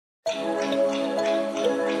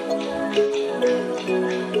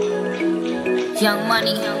Young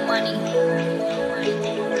money, young money.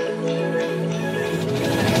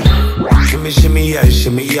 Shimmy, shimmy, yeah,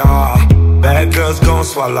 shimmy, yeah. Bad girls gon'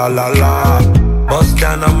 swalla la la. Bust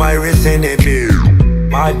down on my wrist and it big.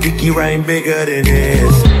 My pinky ring bigger than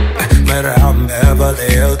this. Met her out in Beverly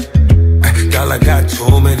Hills. Girl, I got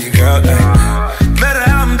too many girls. Met her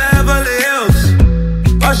out in Beverly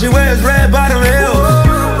Hills. All she wears red bottom heels.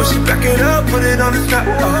 When she back it up, put it on the top.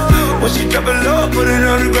 When she drop it low, put it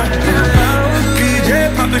on the ground. DJ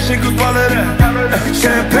pop it, she gon' swallow that.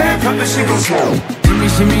 Champagne pop it, she gon' swallow. Shimmy,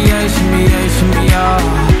 shimmy, yeah, shimmy, yeah, shimmy,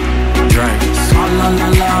 yeah. Drink. Swalla la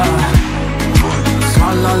la.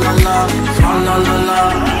 Swalla la la. Swalla la la.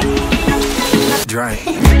 Drink.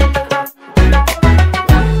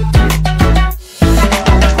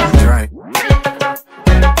 Drink.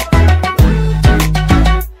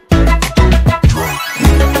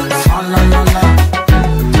 Swalla la la.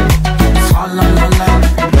 Swalla la la.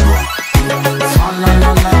 Swalla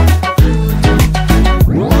la la.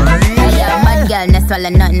 Not swallow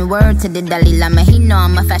nothing, word to the Dalai Lama. He know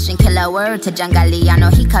I'm a fashion killer, word to Jangali. I know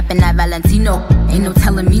he cupping that Valentino. Ain't no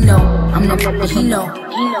telling me no, I'm no fucker, he know.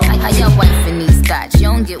 How your wife in these thoughts, you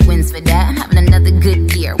don't get wins for that. I'm having another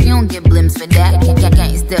good year, we don't get blimps for that.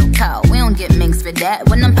 Gang still call, we don't get minks for that.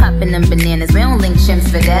 When I'm popping them bananas, we don't link chimps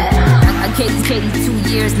for that. I Katie 2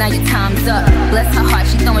 years, now your time's up. Bless her heart,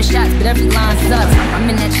 she throwing shots, but every line sucks. I'm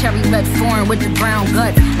in that cherry red foreign with the brown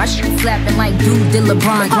guts. My shoe slapping like dude did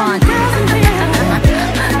LeBron.